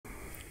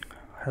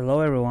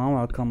Hello everyone,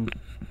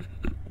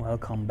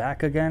 welcome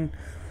back again.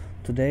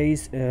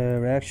 Today's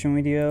reaction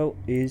video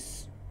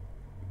is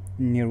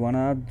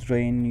Nirvana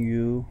Drain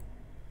You.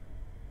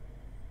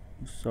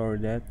 Sorry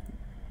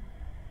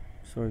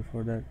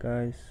for that,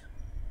 guys.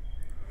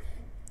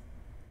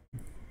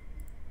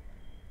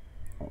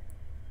 Oh,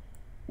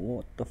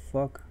 what the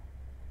fuck?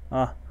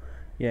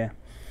 Yeah,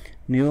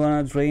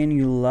 Nirvana Drain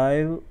You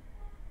live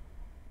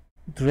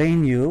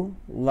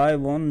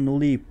on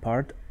Nulle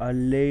part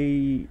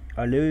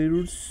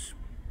Ailleurs,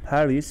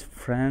 Paris,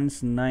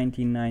 France,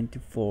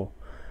 1994.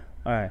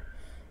 Alright,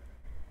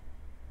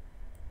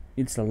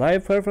 it's a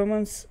live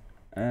performance,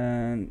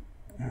 and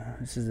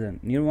this is a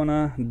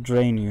Nirvana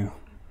Drain You.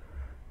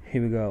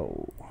 Here we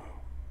go.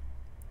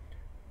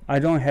 I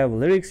don't have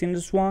lyrics in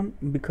this one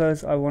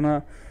because I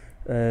wanna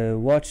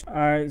watch.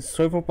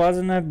 Sorry for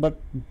pausing that, but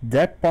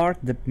that part,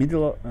 the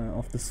middle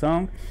of the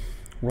song,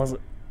 was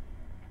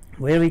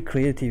very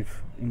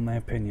creative in my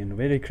opinion,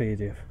 very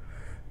creative.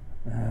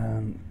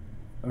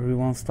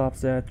 Everyone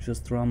stops that,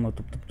 just drum and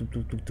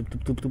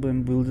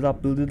build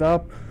it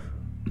up.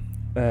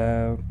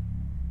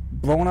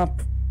 Blown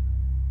up.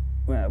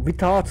 We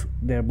thought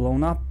they're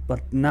blown up,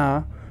 but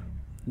now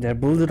they're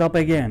built it up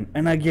again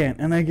and again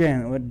and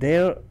again.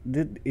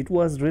 It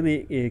was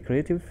really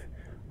creative,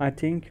 I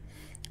think,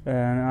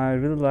 and I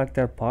really like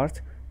that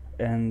part.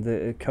 And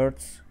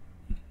Kurt's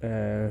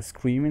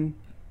screaming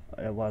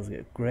was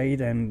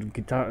great, and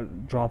guitar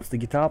drops the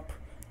guitar.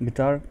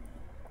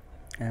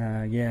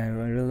 Yeah, I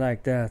really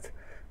like that.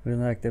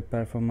 Really like that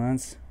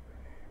performance.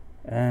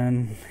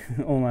 And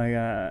oh my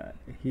god,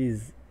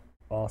 he's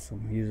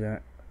awesome.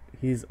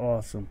 He's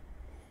awesome.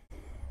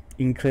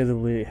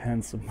 Incredibly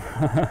handsome.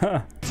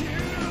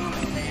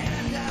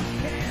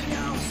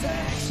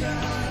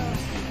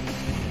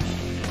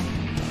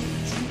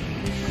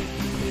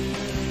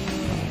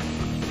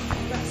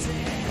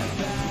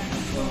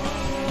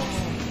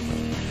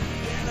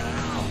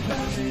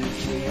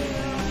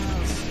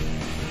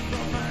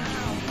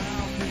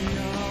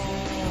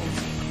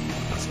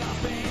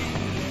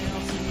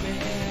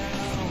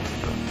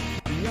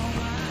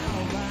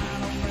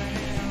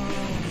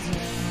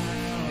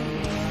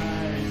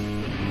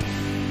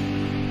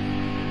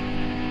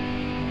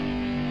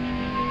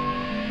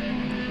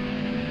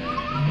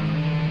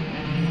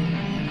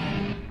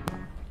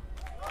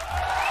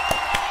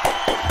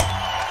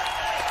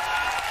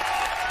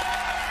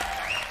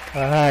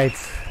 All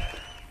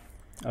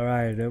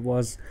right. There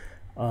was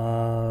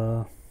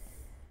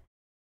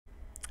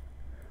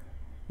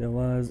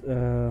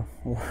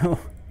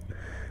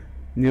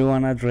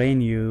Nirvana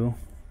Drain You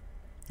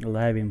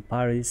live in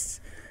Paris,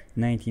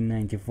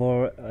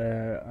 1994.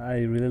 I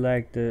really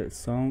like the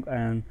song,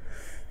 and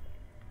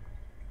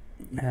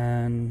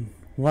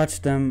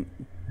watch them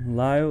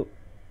live.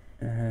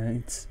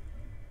 It's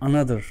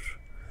another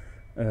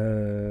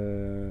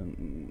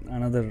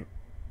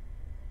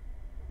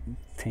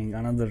thing,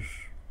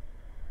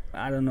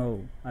 I don't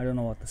know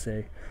what to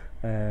say.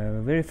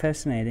 Very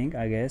fascinating,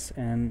 I guess,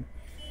 and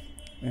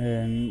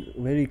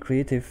very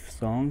creative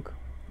song.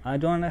 I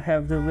don't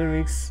have the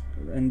lyrics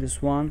in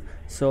this one,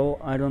 so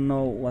I don't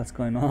know what's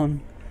going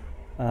on,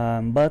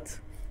 but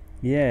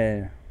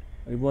yeah,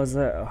 it was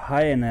a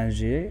high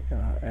energy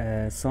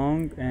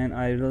song, and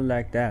I really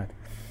like that.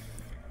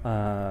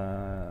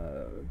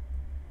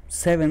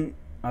 7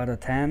 out of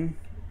 10,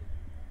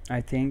 I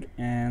think.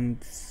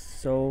 And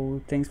so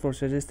thanks for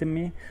suggesting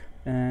me,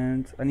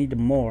 and I need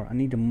more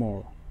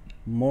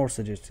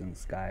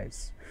suggestions,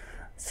 guys.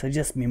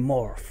 Suggest me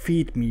more,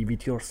 feed me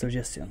with your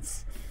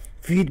suggestions,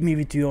 feed me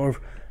with your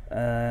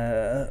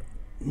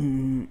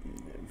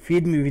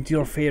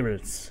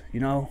favorites,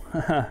 you know.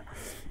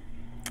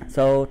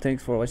 So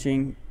thanks for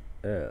watching.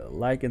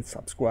 Like and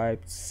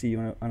subscribe. See you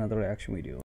in another reaction video.